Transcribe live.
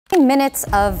Minutes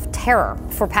of terror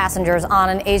for passengers on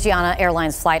an Asiana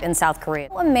Airlines flight in South Korea.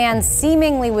 A man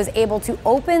seemingly was able to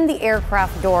open the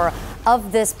aircraft door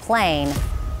of this plane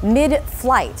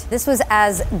mid-flight. This was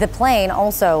as the plane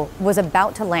also was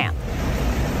about to land.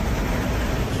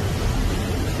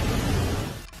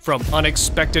 From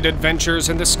unexpected adventures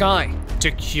in the sky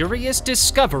to curious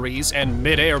discoveries and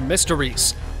mid-air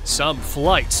mysteries, some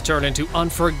flights turn into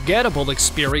unforgettable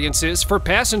experiences for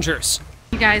passengers.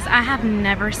 You guys, I have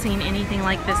never seen anything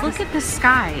like this. Look at the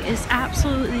sky.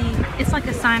 It's like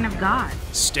a sign of God.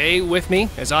 Stay with me,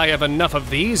 as I have enough of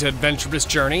these adventurous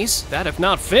journeys that, if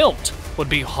not filmed, would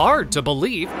be hard to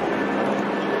believe.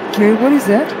 Okay, what is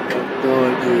that?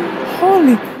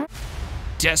 Holy crap.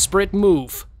 Desperate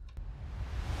move.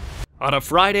 On a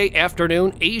Friday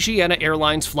afternoon Asiana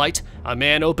Airlines flight, a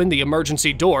man opened the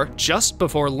emergency door just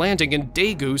before landing in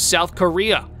Daegu, South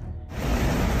Korea.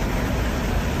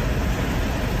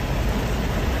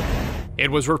 It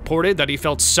was reported that he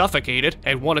felt suffocated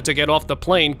and wanted to get off the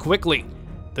plane quickly.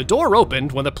 The door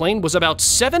opened when the plane was about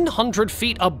 700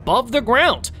 feet above the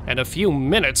ground and a few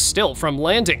minutes still from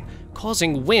landing,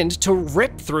 causing wind to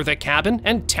rip through the cabin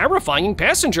and terrifying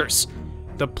passengers.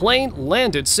 The plane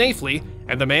landed safely,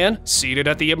 and the man, seated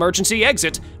at the emergency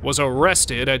exit, was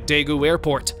arrested at Daegu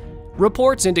Airport.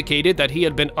 Reports indicated that he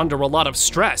had been under a lot of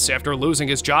stress after losing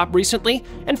his job recently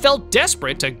and felt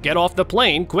desperate to get off the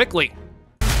plane quickly.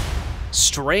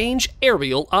 Strange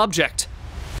aerial object.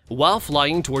 While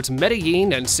flying towards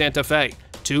Medellin and Santa Fe,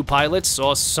 two pilots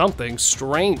saw something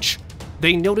strange.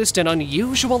 They noticed an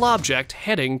unusual object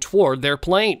heading toward their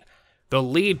plane. The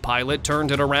lead pilot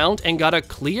turned it around and got a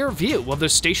clear view of the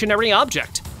stationary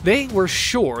object. They were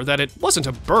sure that it wasn't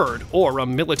a bird or a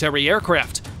military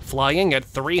aircraft, flying at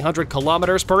 300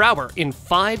 kilometers per hour in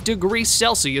 5 degrees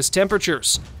Celsius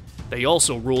temperatures. They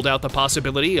also ruled out the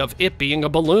possibility of it being a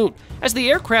balloon, as the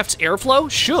aircraft's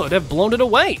airflow should have blown it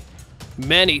away.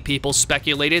 Many people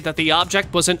speculated that the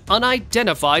object was an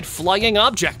unidentified flying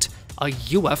object, a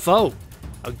UFO.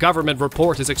 A government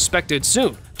report is expected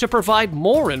soon to provide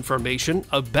more information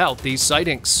about these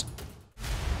sightings.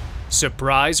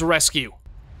 Surprise rescue.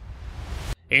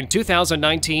 In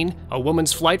 2019, a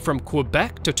woman's flight from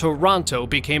Quebec to Toronto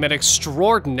became an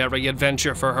extraordinary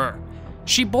adventure for her.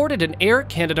 She boarded an Air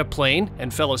Canada plane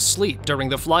and fell asleep during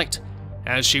the flight.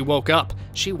 As she woke up,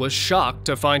 she was shocked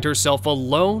to find herself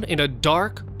alone in a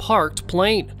dark, parked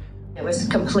plane. It was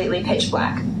completely pitch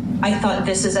black. I thought,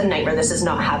 this is a nightmare, this is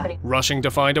not happening. Rushing to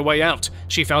find a way out,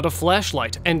 she found a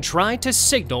flashlight and tried to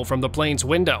signal from the plane's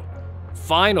window.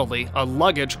 Finally, a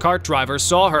luggage cart driver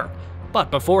saw her. But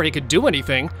before he could do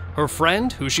anything, her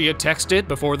friend, who she had texted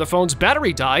before the phone's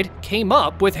battery died, came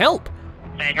up with help.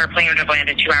 Her plane would have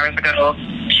landed 2 hours ago.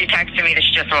 She texted me that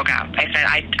she just woke up. I said,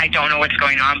 I don't know what's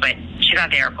going on, but she's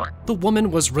at the airport. The woman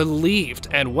was relieved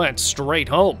and went straight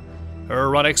home.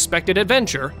 Her unexpected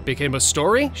adventure became a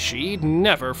story she'd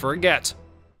never forget.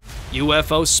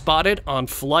 UFO spotted on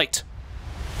flight.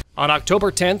 On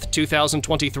October 10th,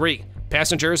 2023,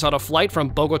 passengers on a flight from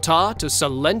Bogota to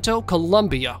Salento,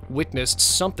 Colombia, witnessed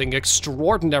something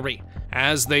extraordinary.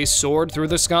 As they soared through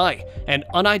the sky, an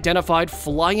unidentified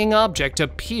flying object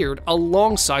appeared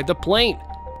alongside the plane.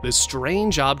 The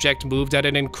strange object moved at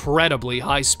an incredibly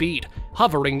high speed,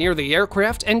 hovering near the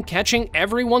aircraft and catching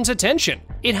everyone's attention.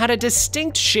 It had a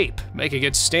distinct shape, making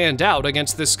it stand out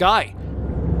against the sky.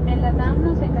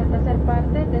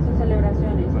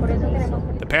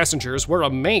 The passengers were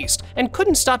amazed and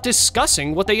couldn't stop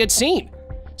discussing what they had seen.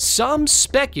 Some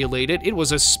speculated it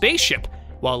was a spaceship,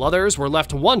 while others were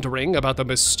left wondering about the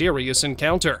mysterious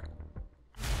encounter.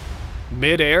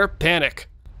 Mid-air panic.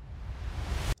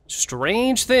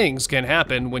 Strange things can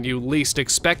happen when you least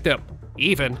expect them,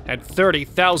 even at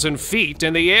 30,000 feet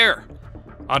in the air.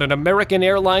 On an American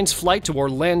Airlines flight to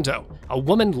Orlando, a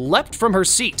woman leapt from her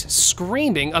seat,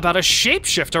 screaming about a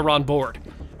shapeshifter on board.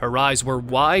 Her eyes were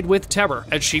wide with terror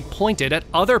as she pointed at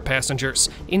other passengers,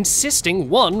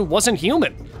 insisting one wasn't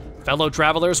human. Fellow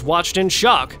travelers watched in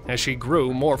shock as she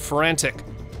grew more frantic.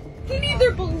 They can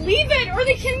either believe it or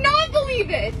they cannot believe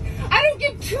it. I don't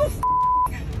give two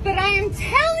but I am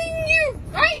telling you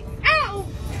right now,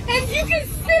 and you can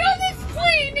sit on this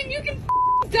plane and you can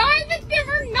die with them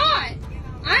or not.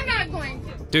 I'm not going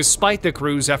to. Despite the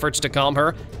crew's efforts to calm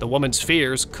her, the woman's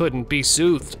fears couldn't be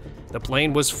soothed. The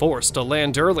plane was forced to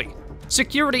land early.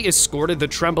 Security escorted the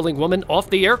trembling woman off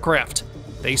the aircraft.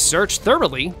 They searched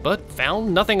thoroughly, but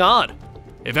found nothing odd.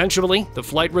 Eventually, the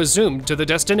flight resumed to the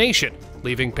destination,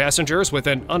 leaving passengers with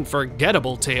an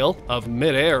unforgettable tale of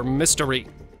mid-air mystery.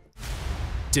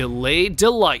 Delayed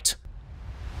delight.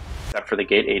 For the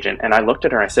gate agent, and I looked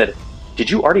at her and I said, did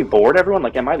you already board everyone?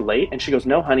 Like, am I late? And she goes,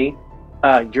 no, honey,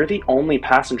 you're the only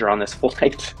passenger on this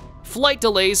flight. Flight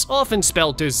delays often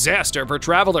spell disaster for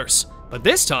travelers, but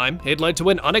this time it led to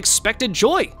an unexpected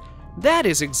joy. That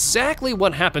is exactly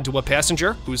what happened to a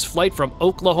passenger whose flight from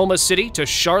Oklahoma City to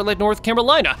Charlotte, North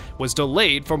Carolina was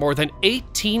delayed for more than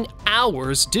 18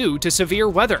 hours due to severe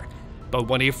weather. But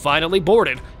when he finally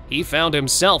boarded, he found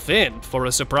himself in for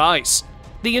a surprise.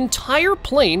 The entire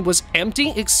plane was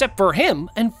empty except for him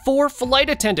and 4 flight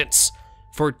attendants.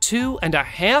 For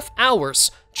 2.5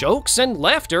 hours, jokes and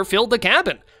laughter filled the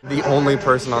cabin. The only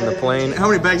person on the plane. How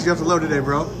many bags do you have to load today,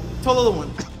 bro? Total of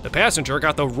 1. The passenger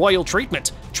got the royal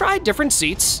treatment, tried different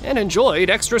seats, and enjoyed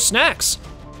extra snacks.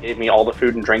 Gave me all the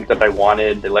food and drink that I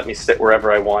wanted. They let me sit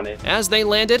wherever I wanted. As they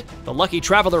landed, the lucky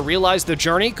traveler realized the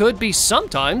journey could be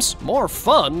sometimes more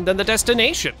fun than the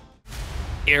destination.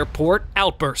 Airport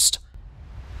outburst.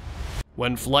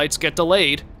 When flights get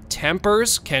delayed,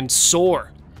 tempers can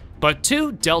soar. But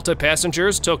 2 Delta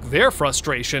passengers took their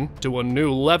frustration to a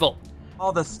new level.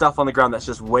 All the stuff on the ground that's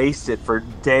just wasted for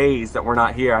days that we're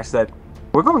not here, I said,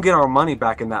 we're going to get our money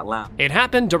back in that lounge. It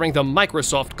happened during the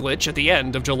Microsoft glitch at the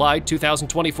end of July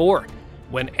 2024,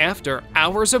 when after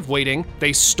hours of waiting,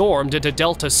 they stormed into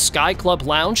Delta's Sky Club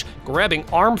lounge, grabbing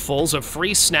armfuls of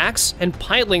free snacks and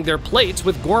piling their plates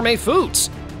with gourmet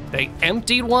foods. They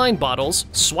emptied wine bottles,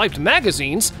 swiped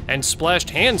magazines, and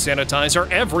splashed hand sanitizer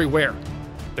everywhere.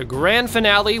 The grand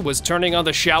finale was turning on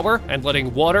the shower and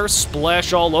letting water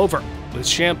splash all over, with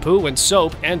shampoo and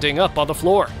soap ending up on the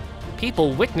floor.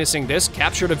 People witnessing this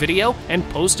captured a video and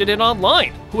posted it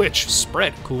online, which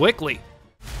spread quickly.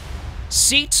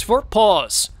 Seats for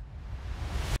paws.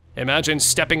 Imagine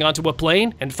stepping onto a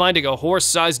plane and finding a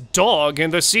horse-sized dog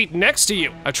in the seat next to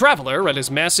you. A traveler and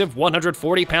his massive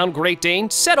 140-pound Great Dane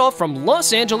set off from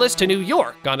Los Angeles to New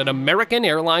York on an American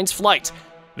Airlines flight.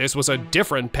 This was a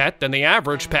different pet than the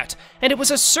average pet, and it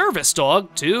was a service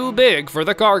dog too big for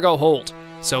the cargo hold.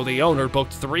 So the owner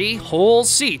booked 3 whole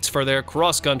seats for their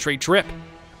cross-country trip.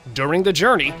 During the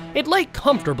journey, it lay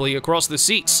comfortably across the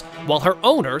seats, while her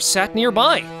owner sat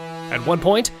nearby. At one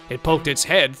point, it poked its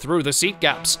head through the seat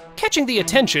gaps, catching the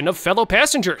attention of fellow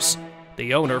passengers.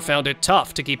 The owner found it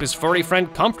tough to keep his furry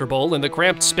friend comfortable in the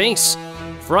cramped space.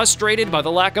 Frustrated by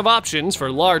the lack of options for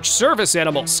large service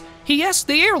animals, he asked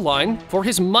the airline for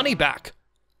his money back.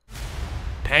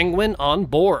 Penguin on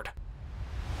board.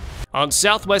 On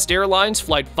Southwest Airlines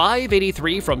Flight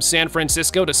 583 from San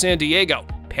Francisco to San Diego,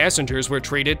 passengers were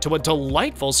treated to a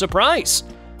delightful surprise.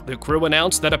 The crew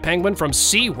announced that a penguin from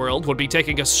SeaWorld would be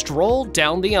taking a stroll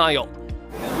down the aisle.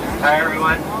 Hi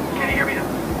everyone, can you hear me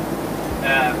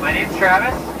now? My name's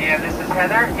Travis, and this is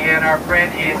Heather, and our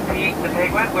friend is Pete the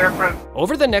penguin. We're from...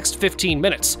 Over the next 15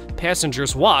 minutes,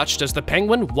 passengers watched as the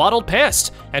penguin waddled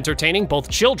past, entertaining both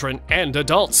children and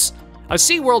adults. A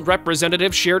SeaWorld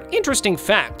representative shared interesting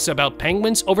facts about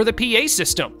penguins over the PA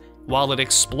system, while it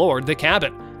explored the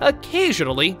cabin,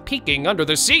 occasionally peeking under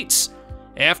the seats.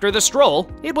 After the stroll,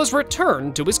 it was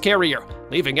returned to his carrier,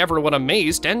 leaving everyone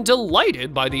amazed and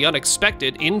delighted by the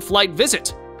unexpected in-flight visit.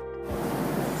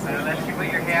 So let you put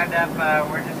your hand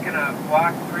up. We're just gonna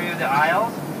walk through the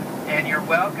aisles, and you're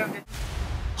welcome to...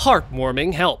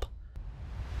 Heartwarming help.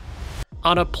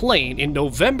 On a plane in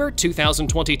November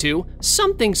 2022,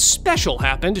 something special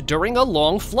happened during a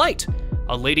long flight.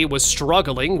 A lady was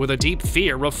struggling with a deep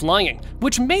fear of flying,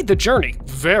 which made the journey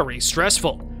very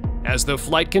stressful. As the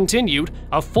flight continued,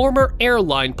 a former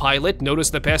airline pilot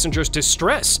noticed the passenger's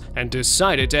distress and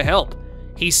decided to help.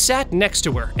 He sat next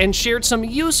to her and shared some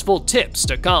useful tips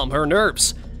to calm her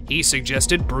nerves. He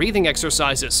suggested breathing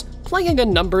exercises, playing a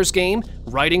numbers game,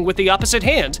 writing with the opposite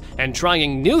hand, and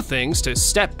trying new things to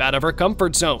step out of her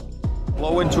comfort zone.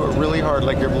 Blow into it really hard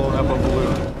like you're blowing up a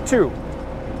balloon. 2.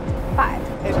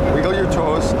 5. Wiggle your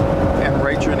toes and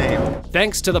write your name.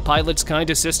 Thanks to the pilot's kind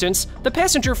assistance, the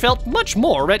passenger felt much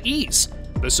more at ease.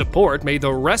 The support made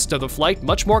the rest of the flight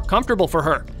much more comfortable for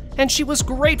her, and she was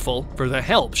grateful for the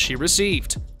help she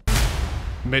received.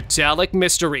 Metallic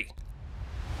mystery.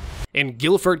 In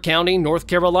Guilford County, North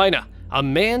Carolina, a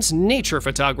man's nature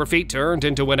photography turned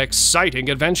into an exciting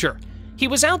adventure. He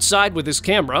was outside with his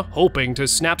camera, hoping to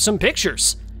snap some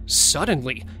pictures.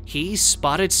 Suddenly, he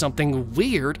spotted something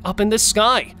weird up in the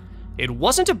sky. It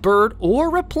wasn't a bird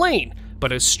or a plane,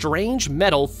 but a strange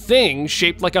metal thing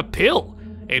shaped like a pill.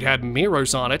 It had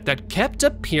mirrors on it that kept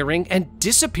appearing and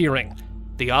disappearing.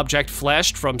 The object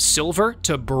flashed from silver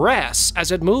to brass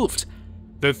as it moved.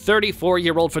 The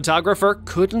 34-year-old photographer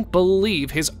couldn't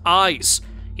believe his eyes.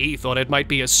 He thought it might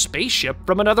be a spaceship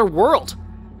from another world.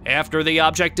 After the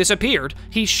object disappeared,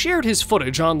 he shared his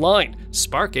footage online,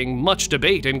 sparking much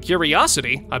debate and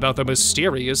curiosity about the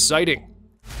mysterious sighting.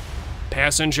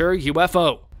 Passenger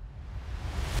UFO.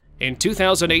 In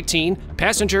 2018,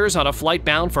 passengers on a flight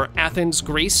bound for Athens,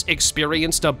 Greece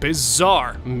experienced a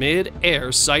bizarre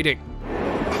mid-air sighting.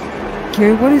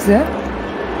 Gary, what is that?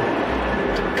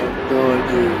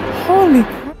 Holy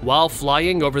crap. While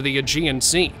flying over the Aegean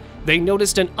Sea, they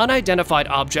noticed an unidentified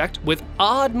object with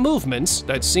odd movements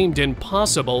that seemed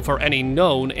impossible for any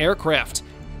known aircraft.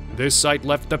 This sight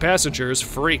left the passengers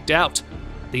freaked out.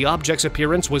 The object's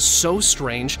appearance was so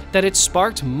strange that it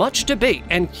sparked much debate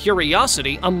and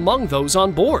curiosity among those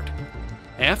on board.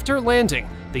 After landing,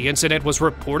 the incident was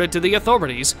reported to the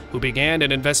authorities, who began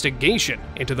an investigation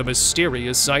into the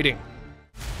mysterious sighting.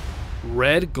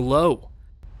 Red glow.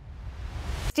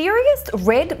 Mysterious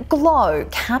red glow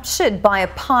captured by a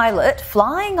pilot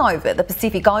flying over the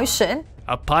Pacific Ocean.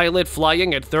 A pilot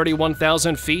flying at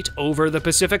 31,000 feet over the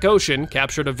Pacific Ocean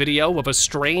captured a video of a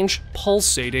strange,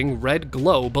 pulsating red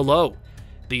glow below.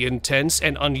 The intense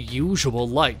and unusual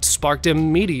light sparked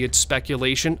immediate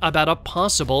speculation about a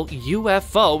possible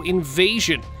UFO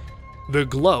invasion. The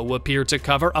glow appeared to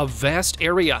cover a vast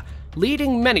area,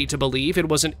 leading many to believe it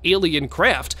was an alien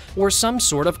craft or some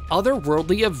sort of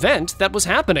otherworldly event that was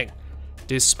happening.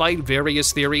 Despite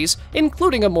various theories,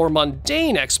 including a more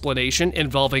mundane explanation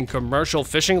involving commercial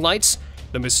fishing lights,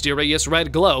 the mysterious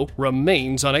red glow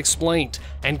remains unexplained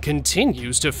and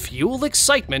continues to fuel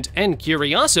excitement and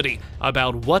curiosity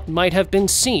about what might have been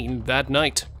seen that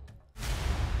night.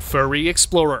 Furry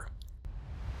Explorer.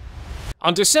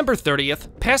 On December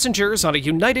 30th, passengers on a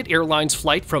United Airlines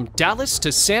flight from Dallas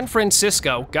to San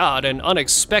Francisco got an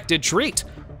unexpected treat.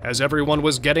 As everyone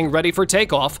was getting ready for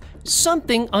takeoff,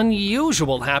 something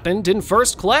unusual happened in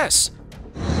first class.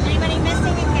 Anybody missing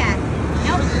a cat?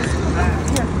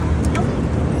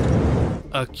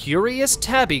 Nope. A curious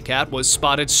tabby cat was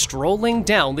spotted strolling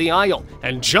down the aisle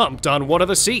and jumped on one of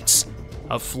the seats.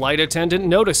 A flight attendant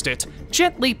noticed it,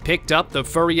 gently picked up the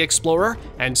Furry Explorer,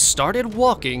 and started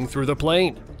walking through the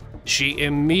plane. She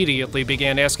immediately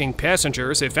began asking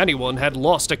passengers if anyone had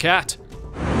lost a cat.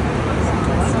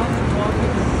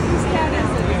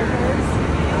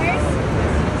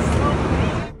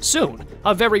 Soon,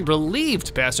 a very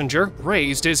relieved passenger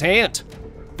raised his hand.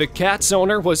 The cat's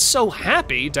owner was so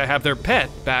happy to have their pet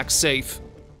back safe.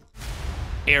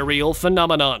 Aerial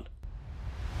phenomenon.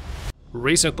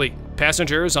 Recently,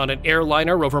 passengers on an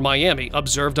airliner over Miami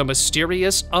observed a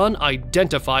mysterious,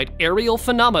 unidentified aerial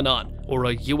phenomenon, or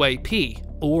a UAP,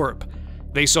 orb.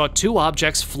 They saw two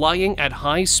objects flying at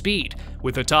high speed,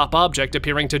 with the top object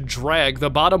appearing to drag the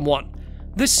bottom one.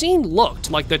 The scene looked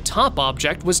like the top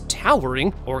object was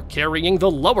towering or carrying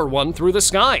the lower one through the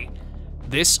sky.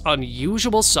 This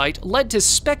unusual sight led to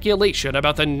speculation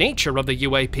about the nature of the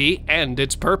UAP and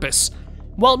its purpose.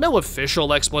 While no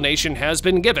official explanation has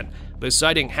been given, the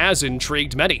sighting has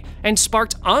intrigued many and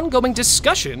sparked ongoing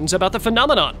discussions about the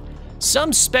phenomenon.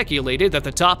 Some speculated that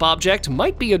the top object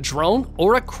might be a drone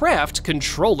or a craft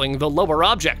controlling the lower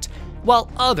object,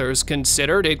 while others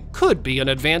considered it could be an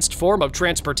advanced form of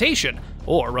transportation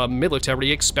or a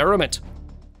military experiment.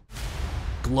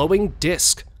 Glowing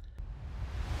disc.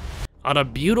 On a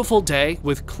beautiful day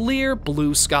with clear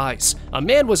blue skies, a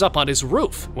man was up on his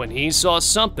roof when he saw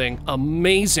something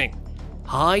amazing.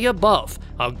 High above,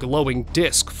 a glowing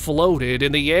disc floated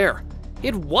in the air.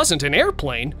 It wasn't an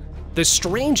airplane. The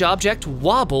strange object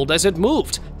wobbled as it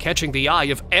moved, catching the eye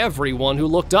of everyone who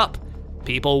looked up.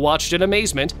 People watched in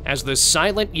amazement as the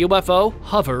silent UFO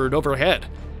hovered overhead.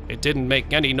 It didn't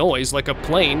make any noise like a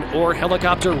plane or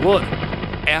helicopter would.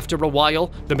 After a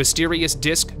while, the mysterious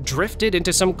disc drifted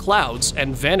into some clouds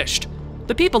and vanished.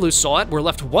 The people who saw it were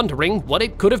left wondering what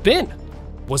it could have been.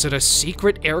 Was it a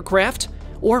secret aircraft?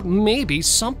 Or maybe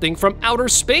something from outer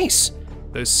space?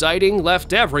 The sighting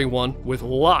left everyone with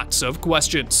lots of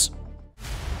questions.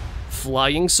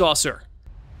 Flying saucer.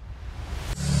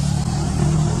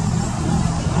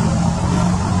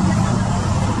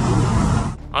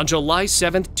 On July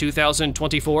 7,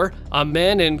 2024, a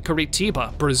man in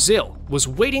Curitiba, Brazil, was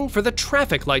waiting for the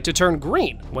traffic light to turn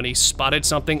green when he spotted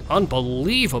something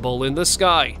unbelievable in the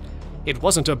sky. It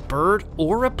wasn't a bird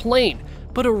or a plane,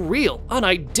 but a real,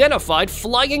 unidentified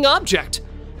flying object.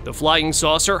 The flying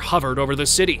saucer hovered over the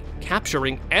city,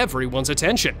 capturing everyone's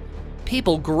attention.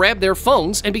 People grabbed their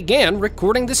phones and began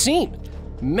recording the scene.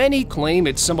 Many claim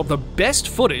it's some of the best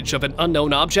footage of an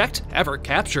unknown object ever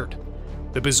captured.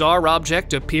 The bizarre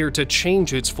object appeared to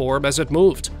change its form as it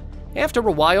moved. After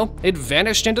a while, it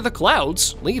vanished into the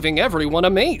clouds, leaving everyone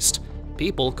amazed.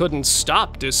 People couldn't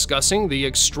stop discussing the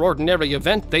extraordinary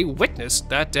event they witnessed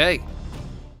that day.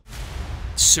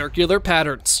 circular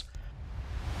patterns.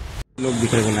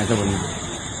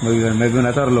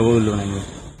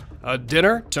 A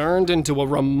dinner turned into a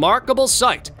remarkable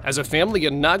sight as a family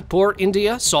in Nagpur,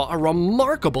 India saw a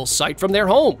remarkable sight from their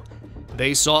home.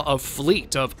 They saw a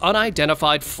fleet of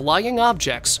unidentified flying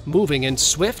objects moving in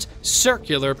swift,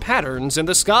 circular patterns in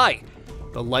the sky.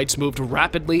 The lights moved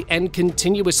rapidly and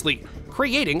continuously,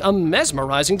 creating a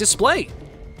mesmerizing display.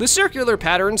 The circular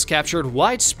patterns captured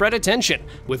widespread attention,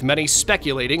 with many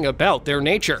speculating about their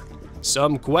nature.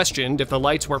 Some questioned if the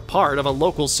lights were part of a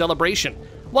local celebration,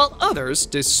 while others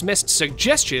dismissed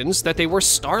suggestions that they were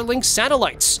Starlink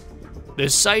satellites.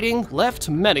 This sighting left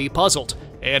many puzzled,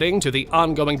 adding to the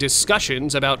ongoing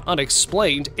discussions about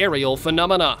unexplained aerial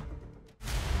phenomena.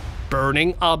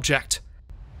 Burning object.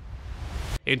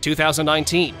 In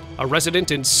 2019, a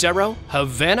resident in Cerro,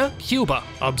 Havana, Cuba,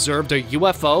 observed a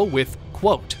UFO with,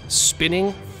 quote,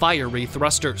 spinning fiery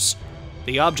thrusters.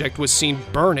 The object was seen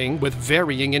burning with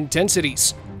varying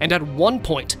intensities, and at one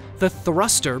point, the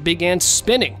thruster began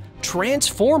spinning,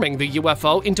 transforming the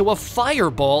UFO into a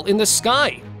fireball in the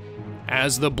sky.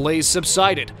 As the blaze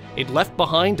subsided, it left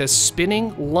behind a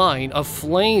spinning line of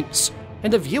flames,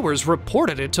 and the viewers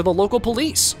reported it to the local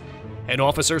police. An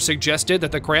officer suggested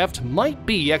that the craft might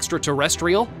be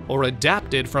extraterrestrial or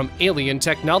adapted from alien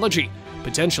technology,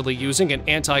 potentially using an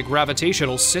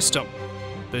anti-gravitational system.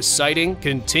 The sighting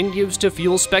continues to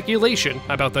fuel speculation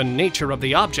about the nature of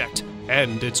the object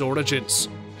and its origins.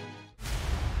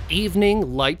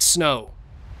 Evening light snow.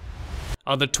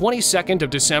 On the 22nd of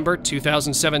December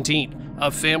 2017,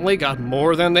 a family got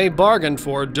more than they bargained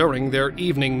for during their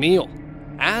evening meal.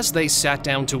 As they sat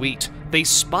down to eat, they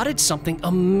spotted something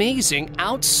amazing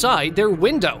outside their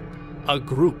window. A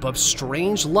group of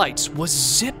strange lights was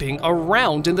zipping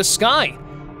around in the sky.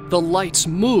 The lights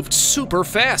moved super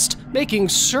fast, making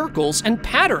circles and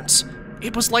patterns.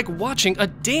 It was like watching a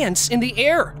dance in the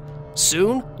air.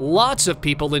 Soon, lots of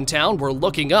people in town were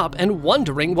looking up and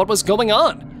wondering what was going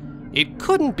on. It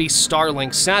couldn't be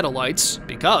Starlink satellites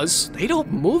because they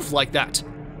don't move like that.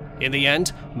 In the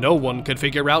end, no one could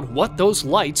figure out what those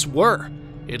lights were.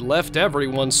 It left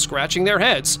everyone scratching their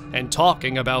heads and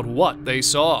talking about what they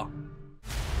saw.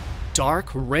 Dark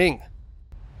ring.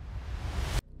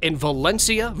 In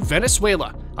Valencia,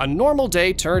 Venezuela, a normal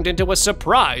day turned into a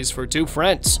surprise for two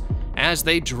friends. As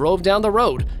they drove down the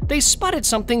road, they spotted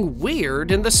something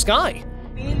weird in the sky.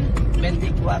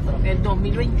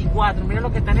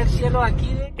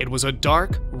 It was a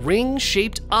dark,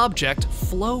 ring-shaped object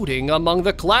floating among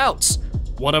the clouds.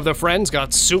 One of the friends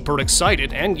got super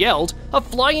excited and yelled, "A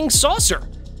flying saucer!"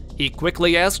 He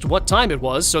quickly asked what time it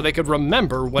was so they could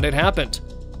remember when it happened.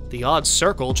 The odd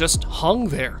circle just hung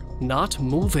there, not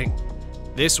moving.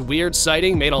 This weird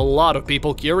sighting made a lot of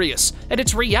people curious, and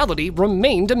its reality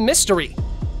remained a mystery.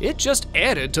 It just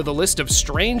added to the list of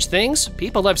strange things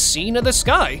people have seen in the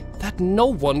sky that no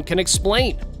one can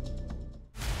explain.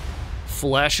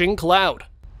 Flashing cloud.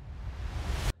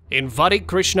 In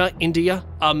Krishna, India,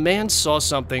 a man saw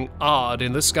something odd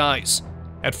in the skies.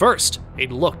 At first,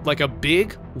 it looked like a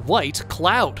big, white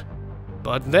cloud.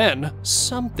 But then,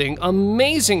 something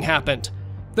amazing happened.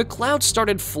 The cloud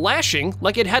started flashing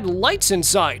like it had lights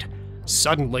inside.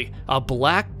 Suddenly, a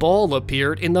black ball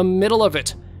appeared in the middle of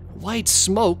it. White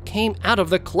smoke came out of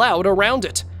the cloud around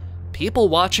it. People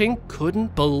watching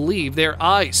couldn't believe their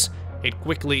eyes. It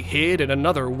quickly hid in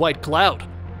another white cloud.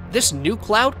 This new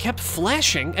cloud kept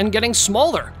flashing and getting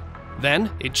smaller. Then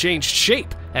it changed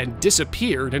shape and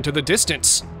disappeared into the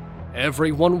distance.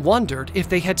 Everyone wondered if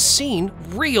they had seen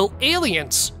real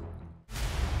aliens.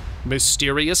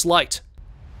 Mysterious light.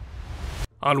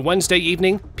 On Wednesday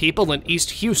evening, people in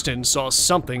East Houston saw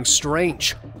something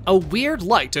strange. A weird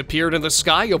light appeared in the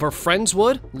sky over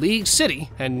Friendswood, League City,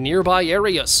 and nearby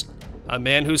areas. A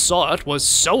man who saw it was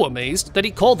so amazed that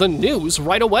he called the news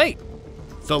right away.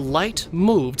 The light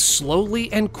moved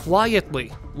slowly and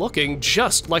quietly, looking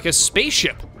just like a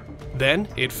spaceship. Then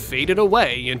it faded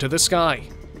away into the sky.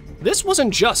 This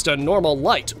wasn't just a normal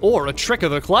light or a trick of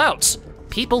the clouds.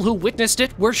 People who witnessed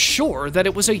it were sure that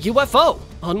it was a UFO,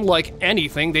 unlike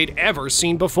anything they'd ever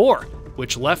seen before,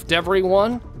 which left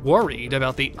everyone worried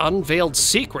about the unveiled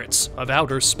secrets of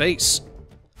outer space.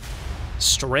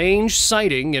 Strange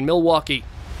sighting in Milwaukee.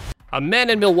 A man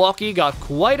in Milwaukee got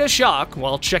quite a shock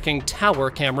while checking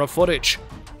tower camera footage.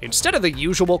 Instead of the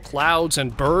usual clouds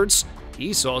and birds,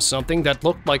 he saw something that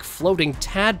looked like floating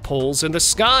tadpoles in the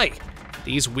sky.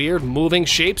 These weird moving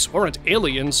shapes weren't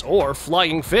aliens or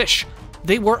flying fish.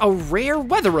 They were a rare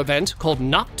weather event called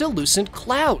noctilucent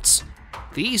clouds.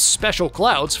 These special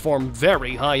clouds form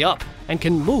very high up and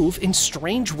can move in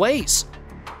strange ways.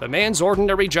 The man's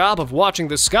ordinary job of watching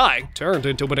the sky turned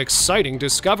into an exciting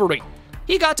discovery.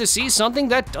 He got to see something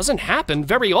that doesn't happen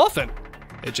very often.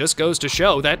 It just goes to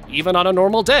show that even on a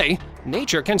normal day,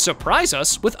 nature can surprise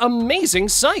us with amazing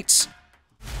sights.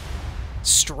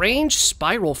 Strange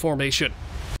spiral formation.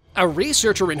 A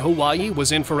researcher in Hawaii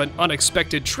was in for an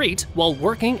unexpected treat while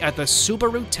working at the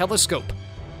Subaru telescope.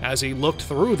 As he looked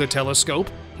through the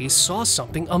telescope, he saw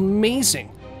something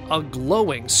amazing. A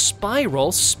glowing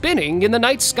spiral spinning in the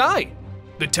night sky.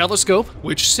 The telescope,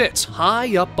 which sits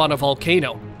high up on a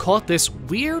volcano, caught this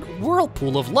weird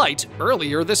whirlpool of light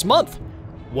earlier this month.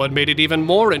 What made it even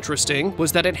more interesting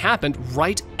was that it happened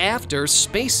right after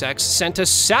SpaceX sent a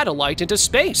satellite into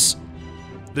space.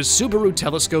 The Subaru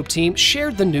telescope team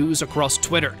shared the news across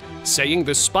Twitter, saying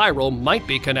the spiral might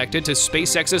be connected to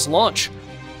SpaceX's launch.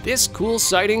 This cool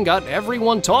sighting got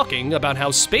everyone talking about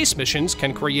how space missions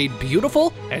can create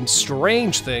beautiful and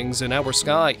strange things in our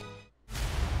sky.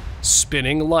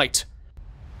 Spinning light.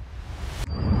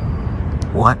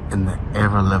 What in the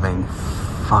ever-living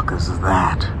fuck is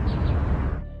that?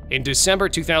 In December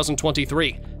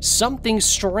 2023, something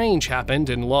strange happened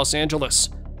in Los Angeles.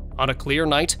 On a clear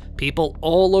night, people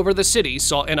all over the city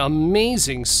saw an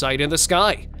amazing sight in the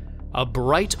sky. A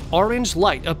bright orange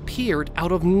light appeared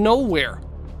out of nowhere.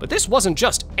 But this wasn't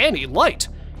just any light.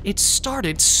 It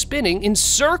started spinning in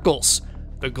circles.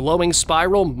 The glowing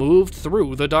spiral moved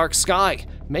through the dark sky,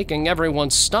 making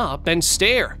everyone stop and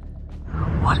stare.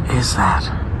 What is that?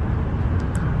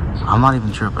 I'm not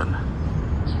even tripping.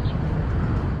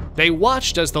 They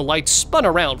watched as the light spun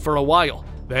around for a while,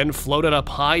 then floated up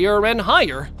higher and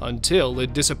higher until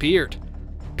it disappeared.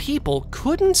 People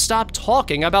couldn't stop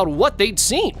talking about what they'd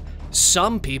seen.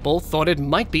 Some people thought it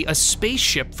might be a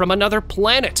spaceship from another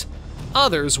planet.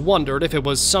 Others wondered if it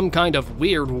was some kind of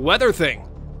weird weather thing.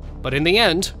 But in the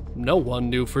end, no one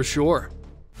knew for sure.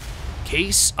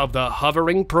 Case of the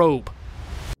hovering probe.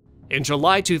 In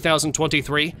July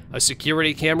 2023, a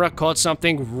security camera caught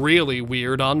something really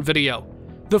weird on video.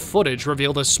 The footage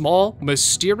revealed a small,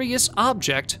 mysterious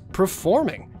object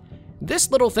performing.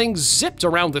 This little thing zipped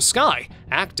around the sky,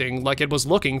 acting like it was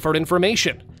looking for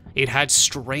information. It had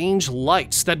strange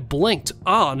lights that blinked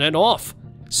on and off.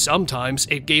 Sometimes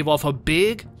it gave off a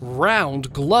big,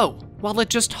 round glow, while it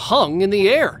just hung in the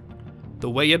air. The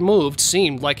way it moved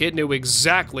seemed like it knew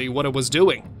exactly what it was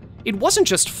doing. It wasn't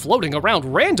just floating around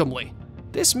randomly.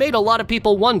 This made a lot of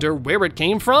people wonder where it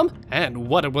came from and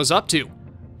what it was up to.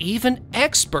 Even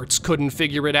experts couldn't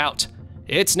figure it out.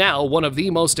 It's now one of the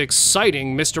most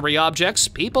exciting mystery objects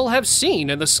people have seen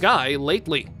in the sky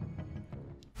lately.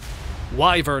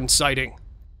 Wyvern sighting.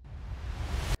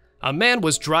 A man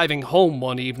was driving home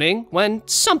one evening when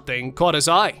something caught his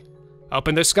eye. Up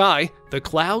in the sky, the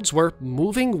clouds were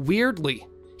moving weirdly.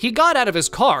 He got out of his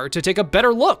car to take a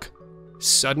better look.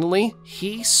 Suddenly,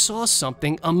 he saw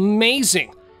something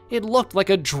amazing. It looked like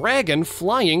a dragon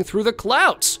flying through the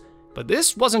clouds. But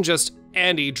this wasn't just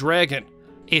any dragon.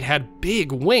 It had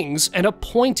big wings and a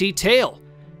pointy tail.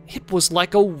 It was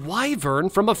like a wyvern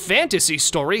from a fantasy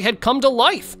story had come to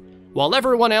life. While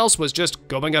everyone else was just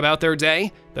going about their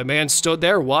day, the man stood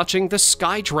there watching the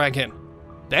sky dragon.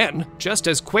 Then, just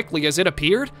as quickly as it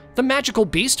appeared, the magical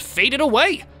beast faded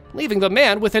away, leaving the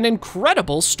man with an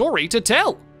incredible story to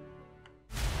tell.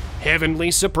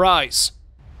 Heavenly surprise.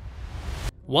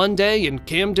 One day in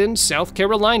Camden, South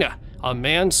Carolina, a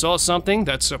man saw something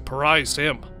that surprised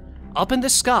him. Up in the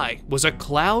sky was a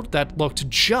cloud that looked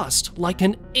just like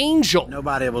an angel.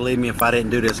 Nobody will believe me if I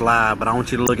didn't do this live, but I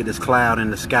want you to look at this cloud in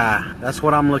the sky. That's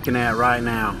what I'm looking at right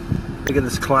now. Look at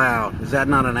this cloud. Is that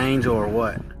not an angel or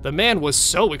what? The man was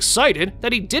so excited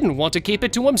that he didn't want to keep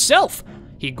it to himself.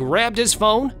 He grabbed his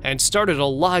phone and started a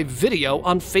live video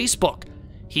on Facebook.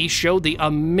 He showed the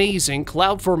amazing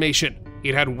cloud formation.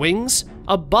 It had wings,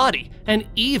 a body, and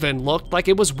even looked like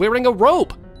it was wearing a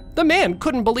robe. The man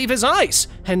couldn't believe his eyes,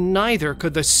 and neither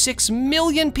could the 6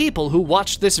 million people who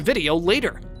watched this video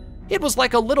later. It was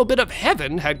like a little bit of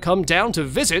heaven had come down to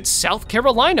visit South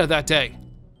Carolina that day.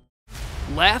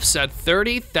 Laughs at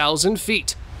 30,000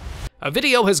 feet. A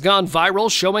video has gone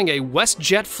viral showing a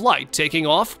WestJet flight taking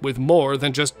off with more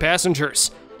than just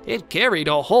passengers. It carried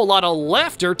a whole lot of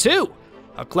laughter too.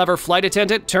 A clever flight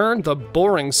attendant turned the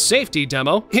boring safety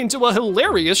demo into a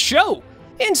hilarious show.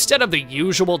 Instead of the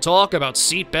usual talk about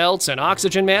seatbelts and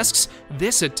oxygen masks,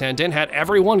 this attendant had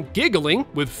everyone giggling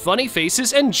with funny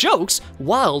faces and jokes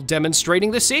while demonstrating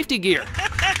the safety gear.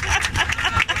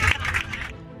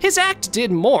 His act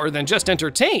did more than just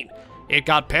entertain. It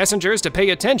got passengers to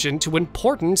pay attention to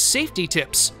important safety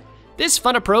tips. This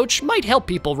fun approach might help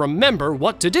people remember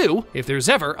what to do if there's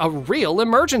ever a real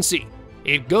emergency.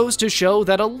 It goes to show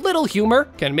that a little humor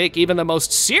can make even the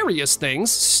most serious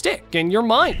things stick in your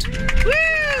mind.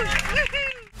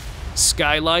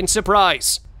 Skyline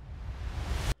surprise.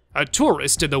 A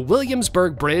tourist in the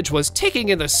Williamsburg Bridge was taking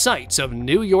in the sights of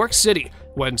New York City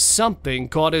when something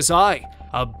caught his eye.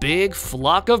 A big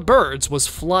flock of birds was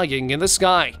flying in the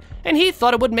sky, and he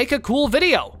thought it would make a cool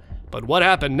video. But what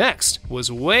happened next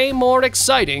was way more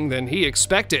exciting than he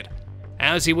expected.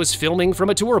 As he was filming from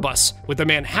a tour bus with the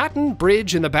Manhattan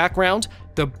Bridge in the background,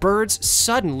 the birds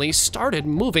suddenly started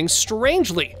moving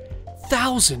strangely.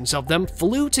 Thousands of them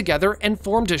flew together and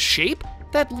formed a shape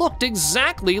that looked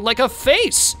exactly like a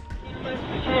face.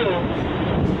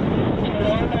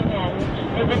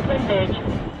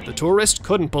 The tourist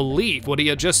couldn't believe what he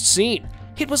had just seen.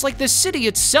 It was like the city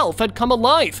itself had come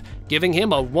alive, giving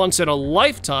him a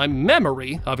once-in-a-lifetime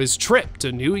memory of his trip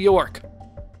to New York.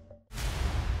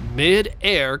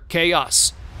 Mid-air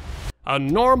chaos. A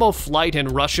normal flight in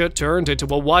Russia turned into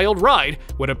a wild ride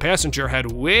when a passenger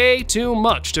had way too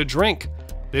much to drink.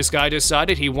 This guy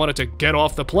decided he wanted to get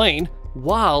off the plane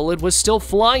while it was still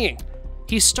flying.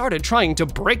 He started trying to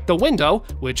break the window,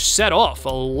 which set off a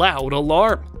loud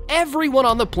alarm. Everyone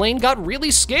on the plane got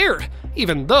really scared,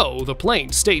 even though the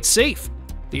plane stayed safe.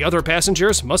 The other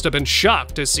passengers must have been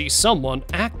shocked to see someone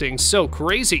acting so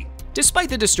crazy. Despite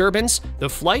the disturbance, the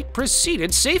flight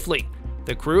proceeded safely.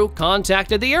 The crew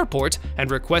contacted the airport and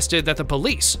requested that the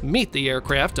police meet the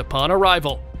aircraft upon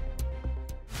arrival.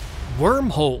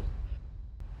 Wormhole.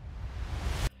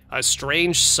 A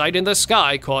strange sight in the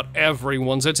sky caught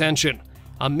everyone's attention.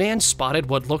 A man spotted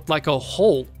what looked like a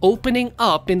hole opening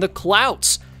up in the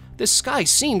clouds. The sky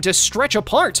seemed to stretch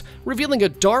apart, revealing a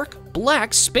dark,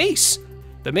 black space.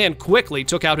 The man quickly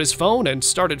took out his phone and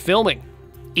started filming.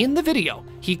 In the video,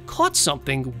 he caught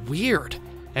something weird,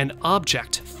 an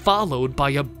object followed by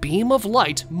a beam of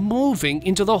light moving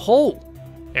into the hole.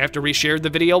 After he shared the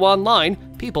video online,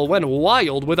 people went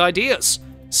wild with ideas.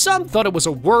 Some thought it was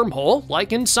a wormhole,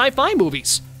 like in sci-fi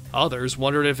movies. Others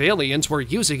wondered if aliens were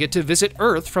using it to visit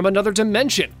Earth from another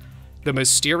dimension. The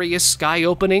mysterious sky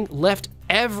opening left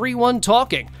everyone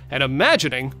talking and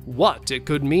imagining what it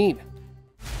could mean.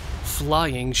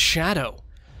 Flying shadow.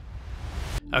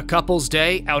 A couple's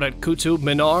day out at Qutub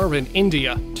Minar in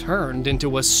India turned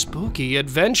into a spooky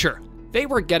adventure. They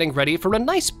were getting ready for a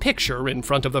nice picture in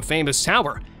front of the famous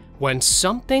tower when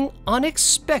something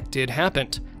unexpected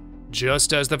happened.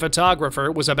 Just as the photographer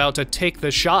was about to take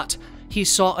the shot, he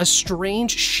saw a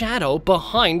strange shadow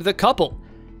behind the couple.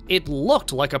 It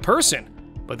looked like a person,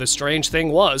 but the strange thing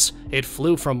was, it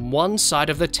flew from one side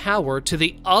of the tower to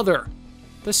the other.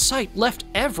 The sight left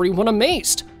everyone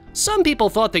amazed. Some people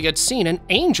thought they had seen an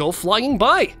angel flying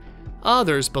by.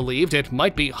 Others believed it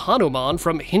might be Hanuman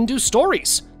from Hindu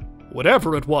stories.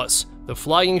 Whatever it was, the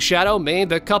flying shadow made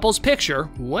the couple's picture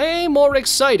way more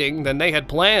exciting than they had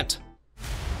planned.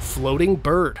 Floating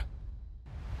bird.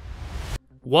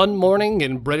 One morning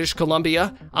in British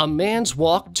Columbia, a man's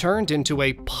walk turned into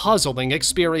a puzzling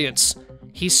experience.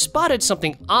 He spotted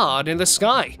something odd in the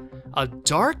sky, a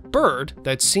dark bird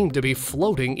that seemed to be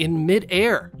floating in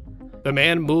mid-air. The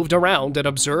man moved around and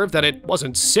observed that it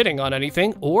wasn't sitting on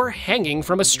anything or hanging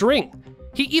from a string.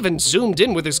 He even zoomed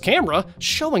in with his camera,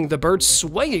 showing the bird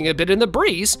swaying a bit in the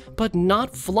breeze, but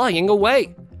not flying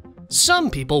away.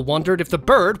 Some people wondered if the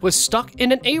bird was stuck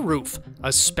in an A-roof,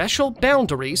 a special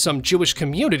boundary some Jewish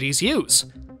communities use.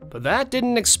 But that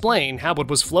didn't explain how it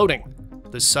was floating.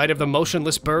 The sight of the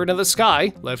motionless bird in the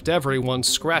sky left everyone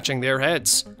scratching their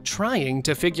heads, trying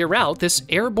to figure out this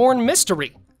airborne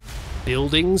mystery.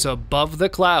 Buildings above the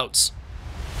clouds.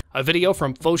 A video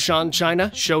from Foshan,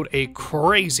 China showed a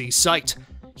crazy sight.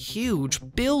 Huge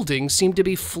buildings seemed to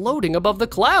be floating above the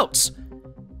clouds.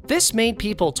 This made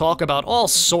people talk about all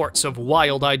sorts of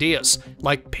wild ideas,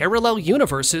 like parallel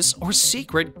universes or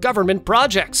secret government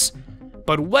projects.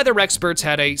 But weather experts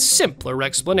had a simpler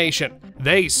explanation.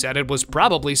 They said it was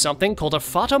probably something called a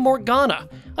fata morgana,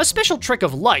 a special trick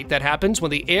of light that happens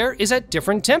when the air is at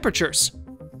different temperatures.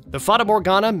 The fata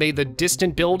morgana made the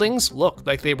distant buildings look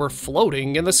like they were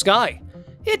floating in the sky.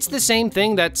 It's the same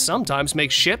thing that sometimes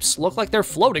makes ships look like they're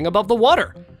floating above the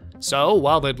water. So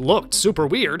while it looked super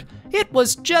weird, it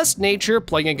was just nature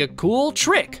playing a cool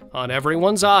trick on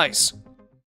everyone's eyes.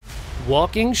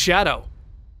 Walking shadow.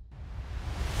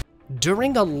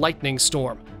 During a lightning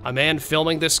storm, a man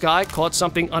filming the sky caught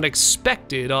something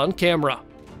unexpected on camera.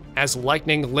 As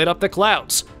lightning lit up the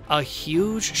clouds, a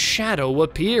huge shadow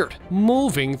appeared,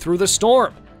 moving through the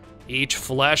storm. Each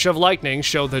flash of lightning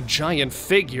showed the giant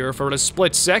figure for a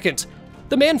split second.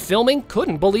 The man filming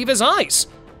couldn't believe his eyes.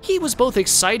 He was both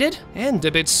excited and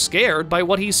a bit scared by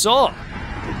what he saw.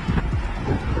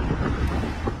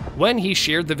 When he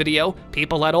shared the video,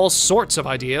 people had all sorts of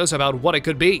ideas about what it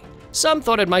could be. Some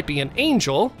thought it might be an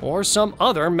angel or some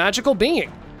other magical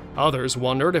being. Others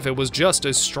wondered if it was just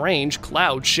a strange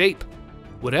cloud shape.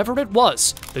 Whatever it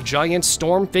was, the giant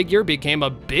storm figure became a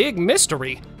big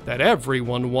mystery that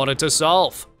everyone wanted to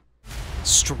solve.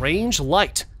 Strange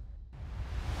light.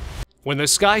 When the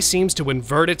sky seems to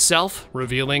invert itself,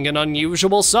 revealing an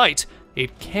unusual sight,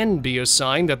 it can be a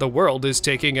sign that the world is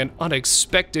taking an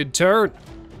unexpected turn.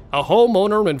 A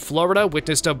homeowner in Florida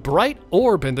witnessed a bright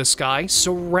orb in the sky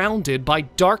surrounded by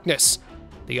darkness.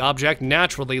 The object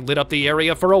naturally lit up the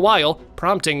area for a while,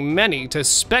 prompting many to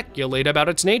speculate about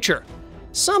its nature.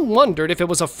 Some wondered if it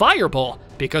was a fireball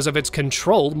because of its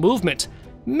controlled movement.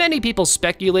 Many people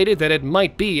speculated that it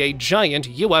might be a giant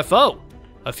UFO.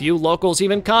 A few locals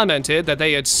even commented that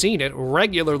they had seen it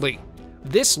regularly.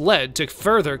 This led to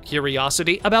further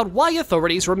curiosity about why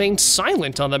authorities remained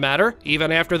silent on the matter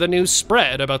even after the news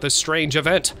spread about the strange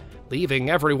event, leaving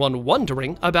everyone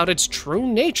wondering about its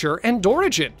true nature and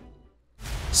origin.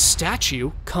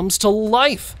 Statue comes to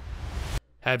life.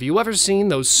 Have you ever seen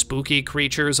those spooky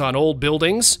creatures on old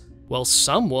buildings? Well,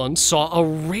 someone saw a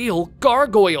real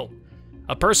gargoyle.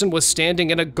 A person was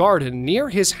standing in a garden near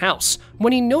his house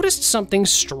when he noticed something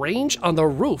strange on the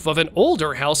roof of an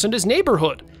older house in his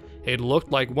neighborhood. It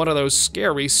looked like one of those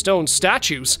scary stone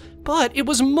statues, but it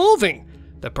was moving.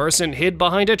 The person hid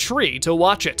behind a tree to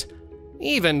watch it.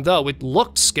 Even though it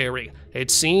looked scary,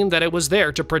 it seemed that it was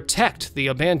there to protect the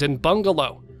abandoned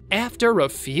bungalow. After a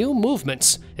few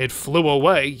movements, it flew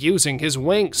away using his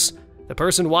wings. The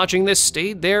person watching this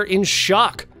stayed there in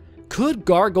shock. Could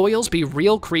gargoyles be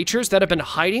real creatures that have been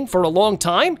hiding for a long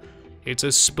time? It's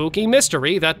a spooky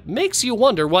mystery that makes you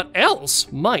wonder what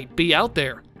else might be out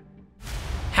there.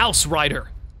 House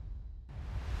Rider.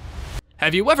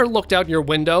 Have you ever looked out your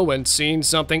window and seen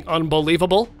something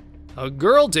unbelievable? A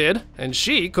girl did, and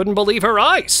she couldn't believe her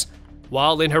eyes.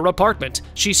 While in her apartment,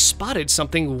 she spotted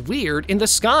something weird in the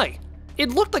sky.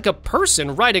 It looked like a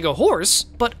person riding a horse,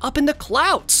 but up in the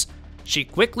clouds. She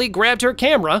quickly grabbed her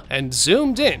camera and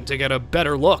zoomed in to get a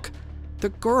better look. The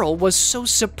girl was so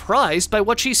surprised by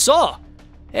what she saw.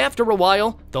 After a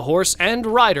while, the horse and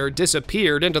rider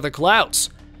disappeared into the clouds.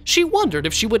 She wondered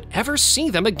if she would ever see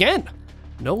them again.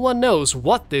 No one knows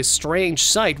what this strange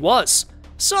sight was.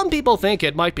 Some people think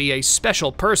it might be a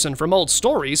special person from old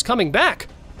stories coming back.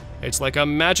 It's like a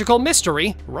magical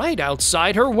mystery right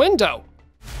outside her window.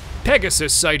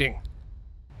 Pegasus sighting.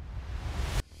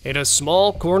 In a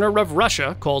small corner of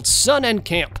Russia called Sun and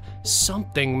Camp,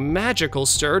 something magical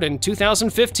stirred in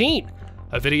 2015.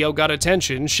 A video got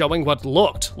attention showing what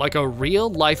looked like a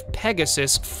real-life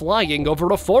Pegasus flying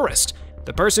over a forest.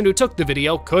 The person who took the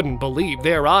video couldn't believe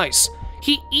their eyes.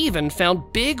 He even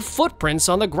found big footprints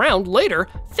on the ground later,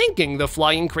 thinking the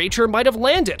flying creature might have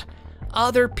landed.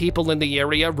 Other people in the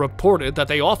area reported that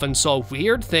they often saw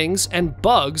weird things and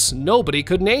bugs nobody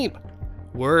could name.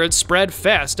 Word spread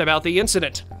fast about the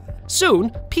incident. Soon,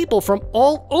 people from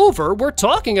all over were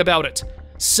talking about it.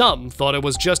 Some thought it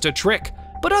was just a trick,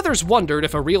 but others wondered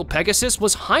if a real Pegasus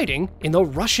was hiding in the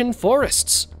Russian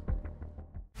forests.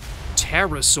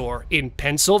 Pterosaur in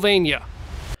Pennsylvania.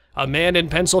 A man in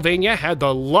Pennsylvania had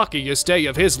the luckiest day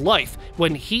of his life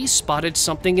when he spotted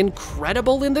something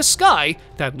incredible in the sky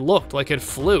that looked like it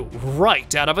flew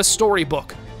right out of a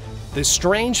storybook. The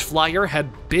strange flyer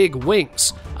had big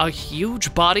wings, a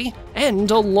huge body,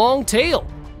 and a long tail.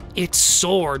 It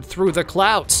soared through the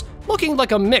clouds, looking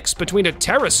like a mix between a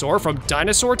pterosaur from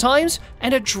dinosaur times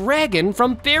and a dragon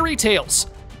from fairy tales.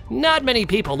 Not many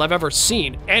people have ever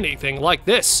seen anything like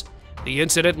this. The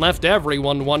incident left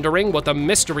everyone wondering what the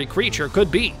mystery creature could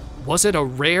be. Was it a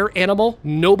rare animal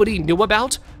nobody knew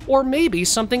about? Or maybe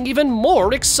something even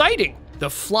more exciting? The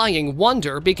flying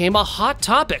wonder became a hot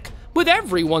topic, with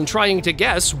everyone trying to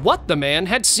guess what the man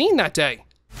had seen that day.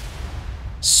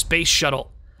 Space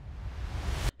shuttle.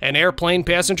 An airplane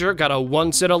passenger got a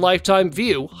once-in-a-lifetime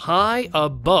view high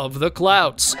above the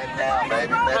clouds.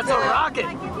 That's a rocket.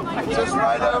 It's just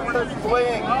right over the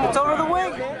wing. It's over the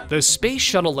wing, man. The space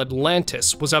shuttle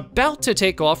Atlantis was about to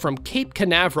take off from Cape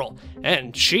Canaveral,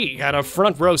 and she had a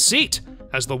front row seat.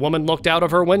 As the woman looked out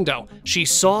of her window, she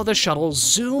saw the shuttle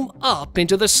zoom up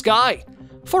into the sky.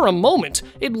 For a moment,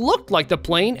 it looked like the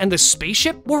plane and the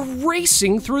spaceship were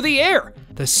racing through the air.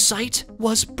 The sight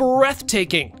was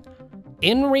breathtaking.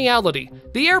 In reality,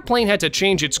 the airplane had to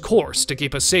change its course to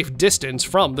keep a safe distance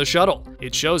from the shuttle.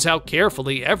 It shows how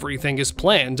carefully everything is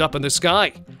planned up in the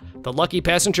sky. The lucky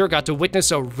passenger got to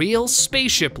witness a real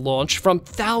spaceship launch from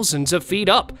thousands of feet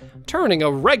up, turning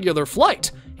a regular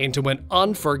flight into an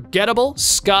unforgettable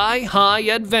sky-high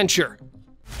adventure.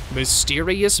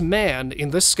 Mysterious man in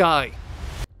the sky.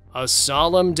 A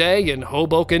solemn day in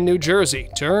Hoboken, New Jersey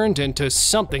turned into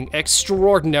something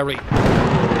extraordinary.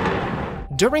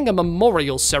 During a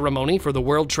memorial ceremony for the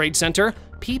World Trade Center,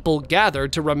 people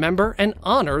gathered to remember and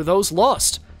honor those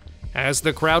lost. As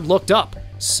the crowd looked up,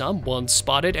 someone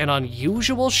spotted an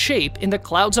unusual shape in the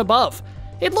clouds above.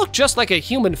 It looked just like a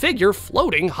human figure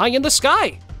floating high in the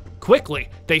sky. Quickly,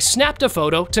 they snapped a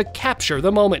photo to capture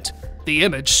the moment. The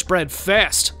image spread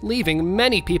fast, leaving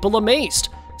many people amazed.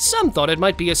 Some thought it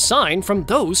might be a sign from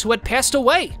those who had passed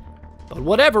away. But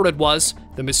whatever it was,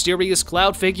 the mysterious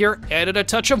cloud figure added a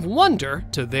touch of wonder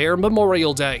to their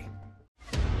Memorial Day.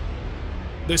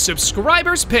 The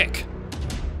subscriber's pick.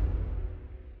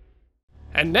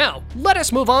 And now, let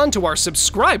us move on to our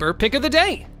subscriber pick of the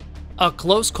day. A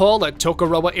close call at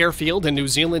Tokoroa Airfield in New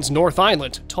Zealand's North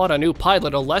Island taught a new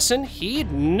pilot a lesson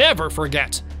he'd never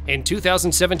forget. In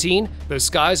 2017, the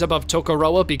skies above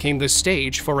Tokoroa became the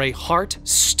stage for a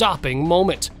heart-stopping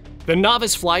moment. The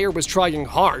novice flyer was trying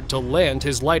hard to land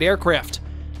his light aircraft.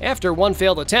 After one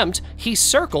failed attempt, he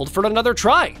circled for another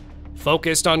try.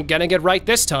 Focused on getting it right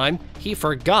this time, he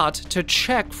forgot to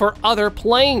check for other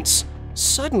planes.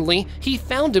 Suddenly, he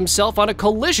found himself on a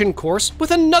collision course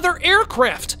with another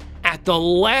aircraft. At the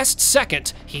last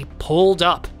second, he pulled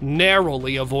up,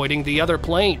 narrowly avoiding the other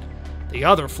plane. The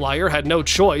other flyer had no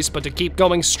choice but to keep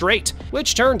going straight,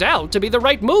 which turned out to be the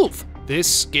right move.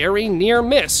 This scary near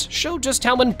miss showed just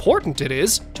how important it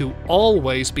is to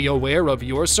always be aware of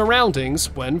your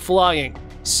surroundings when flying.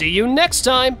 See you next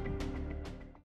time!